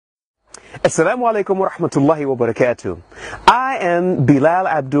Assalamu alaikum wa rahmatullahi wa barakatuh. I am Bilal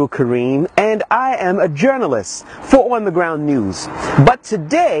Abdul Kareem and I am a journalist for On the Ground News. But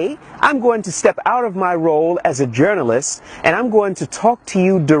today I'm going to step out of my role as a journalist and I'm going to talk to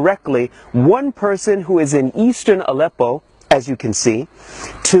you directly, one person who is in eastern Aleppo, as you can see,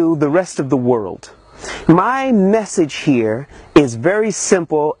 to the rest of the world. My message here is very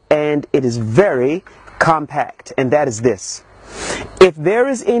simple and it is very compact, and that is this. If there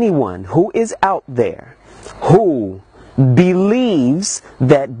is anyone who is out there who believes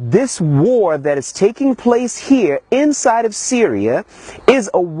that this war that is taking place here inside of Syria is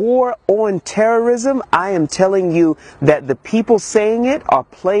a war on terrorism, I am telling you that the people saying it are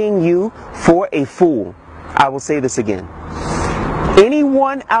playing you for a fool. I will say this again.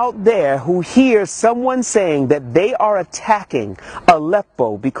 Anyone out there who hears someone saying that they are attacking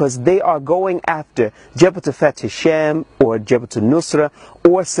Aleppo because they are going after Jabhat Fatih Sham or Jabhat Nusra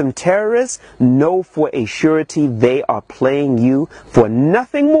or some terrorists, know for a surety they are playing you for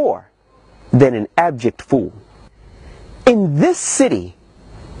nothing more than an abject fool. In this city,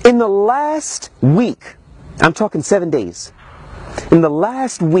 in the last week, I'm talking 7 days, in the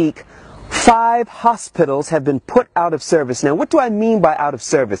last week, 5 hospitals have been put out of service. Now, what do I mean by out of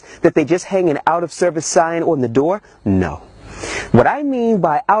service? That they just hang an out of service sign on the door? No. What I mean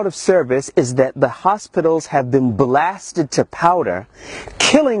by out of service is that the hospitals have been blasted to powder,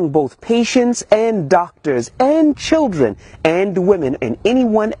 killing both patients and doctors and children and women and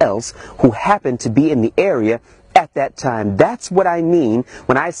anyone else who happened to be in the area at that time. That's what I mean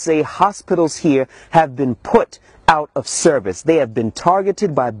when I say hospitals here have been put out of service. They have been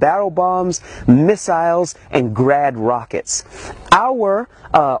targeted by barrel bombs, missiles, and grad rockets. Our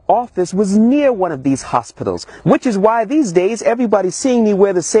office was near one of these hospitals, which is why these days everybody's seeing me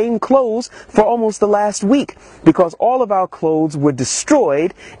wear the same clothes for almost the last week, because all of our clothes were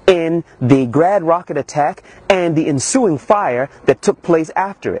destroyed in the grad rocket attack and the ensuing fire that took place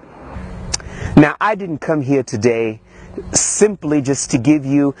after it. Now, I didn't come here today simply just to give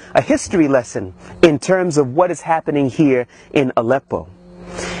you a history lesson in terms of what is happening here in Aleppo.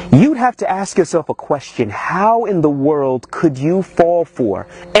 You'd have to ask yourself a question: how in the world could you fall for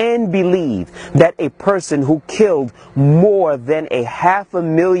and believe that a person who killed more than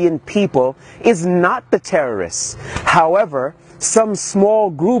 500,000 people is not the terrorist? However, some small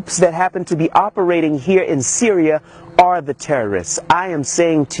groups that happen to be operating here in Syria are the terrorists. I am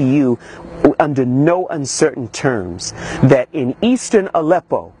saying to you under no uncertain terms that in eastern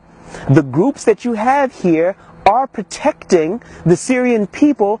Aleppo, the groups that you have here are protecting the Syrian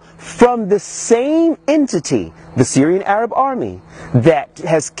people from the same entity, the Syrian Arab Army, that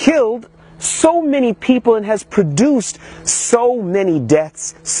has killed so many people and has produced so many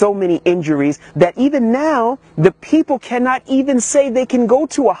deaths, so many injuries, that even now the people cannot even say they can go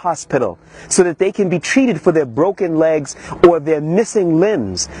to a hospital so that they can be treated for their broken legs or their missing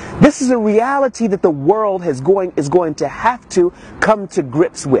limbs. This is a reality that the world is going to have to come to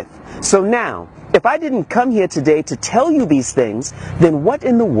grips with. So now, if I didn't come here today to tell you these things, then what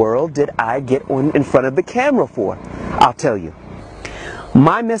in the world did I get on in front of the camera for? I'll tell you.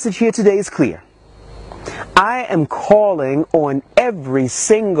 My message here today is clear. I am calling on every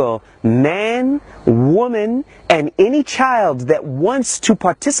single man, woman, and any child that wants to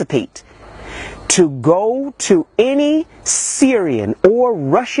participate to go to any Syrian or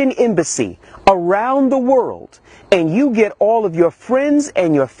Russian embassy around the world, and you get all of your friends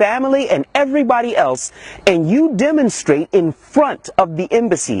and your family and everybody else, and you demonstrate in front of the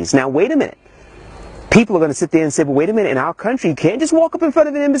embassies. Now, wait a minute. People are going to sit there and say, well, wait a minute, in our country, you can't just walk up in front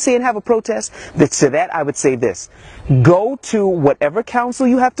of an embassy and have a protest. To that, I would say this. Go to whatever council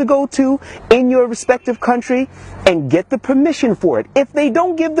you have to go to in your respective country and get the permission for it. If they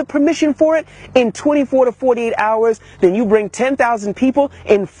don't give the permission for it in 24 to 48 hours, then you bring 10,000 people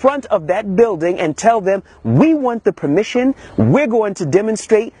in front of that building and tell them, we want the permission, we're going to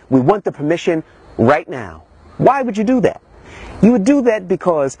demonstrate, we want the permission right now. Why would you do that? You would do that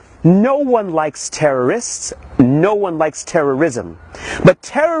because no one likes terrorists, no one likes terrorism. But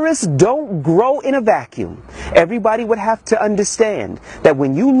terrorists don't grow in a vacuum. Everybody would have to understand that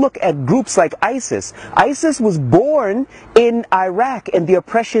when you look at groups like ISIS, ISIS was born in Iraq and the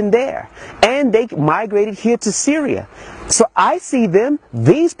oppression there, and they migrated here to Syria. So I see them,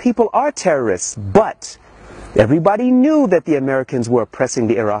 these people are terrorists, but everybody knew that the Americans were oppressing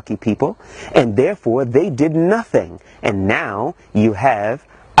the Iraqi people, and therefore they did nothing. And now you have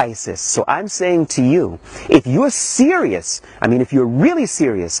ISIS. So I'm saying to you, if you're serious, if you're really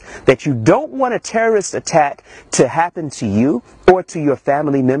serious that you don't want a terrorist attack to happen to you or to your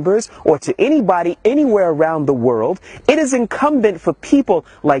family members or to anybody anywhere around the world, it is incumbent for people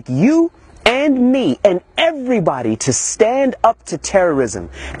like you and me and everybody to stand up to terrorism.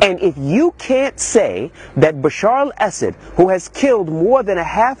 And if you can't say that Bashar al-Assad, who has killed more than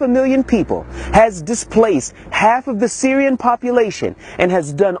 500,000 people, has displaced half of the Syrian population, and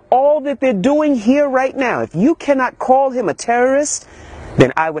has done all that they're doing here right now, if you cannot call him a terrorist,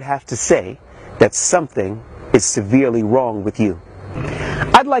 then I would have to say that something is severely wrong with you.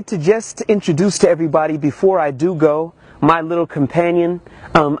 I'd like to just introduce to everybody, before I do go, my little companion.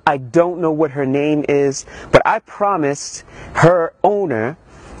 I don't know what her name is, but I promised her owner,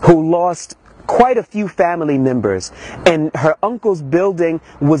 who lost quite a few family members, and her uncle's building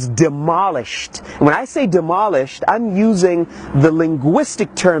was demolished. When I say demolished, I'm using the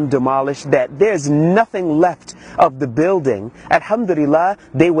linguistic term demolished, that there's nothing left of the building. Alhamdulillah,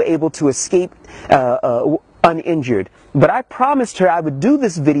 they were able to escape uninjured. But I promised her I would do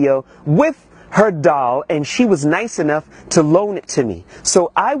this video with her doll, and she was nice enough to loan it to me.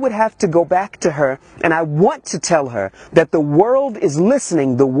 So I would have to go back to her, and I want to tell her that the world is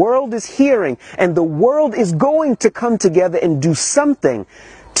listening, the world is hearing, and the world is going to come together and do something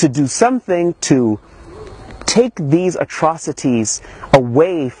to take these atrocities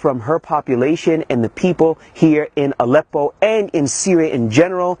away from her population and the people here in Aleppo and in Syria in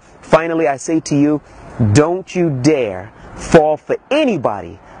general. Finally, I say to you, don't you dare fall for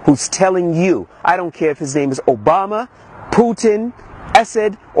anybody who's telling you, I don't care if his name is Obama, Putin,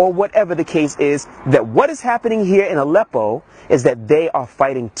 Assad, or whatever the case is, that what is happening here in Aleppo is that they are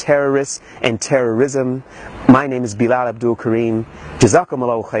fighting terrorists and terrorism. My name is Bilal Abdul Kareem.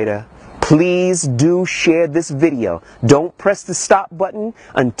 Jazakumullahu khaira. Please do share this video. Don't press the stop button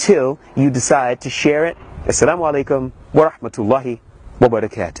until you decide to share it. Assalamu alaikum wa rahmatullahi wa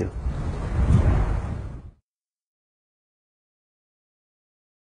barakatuh.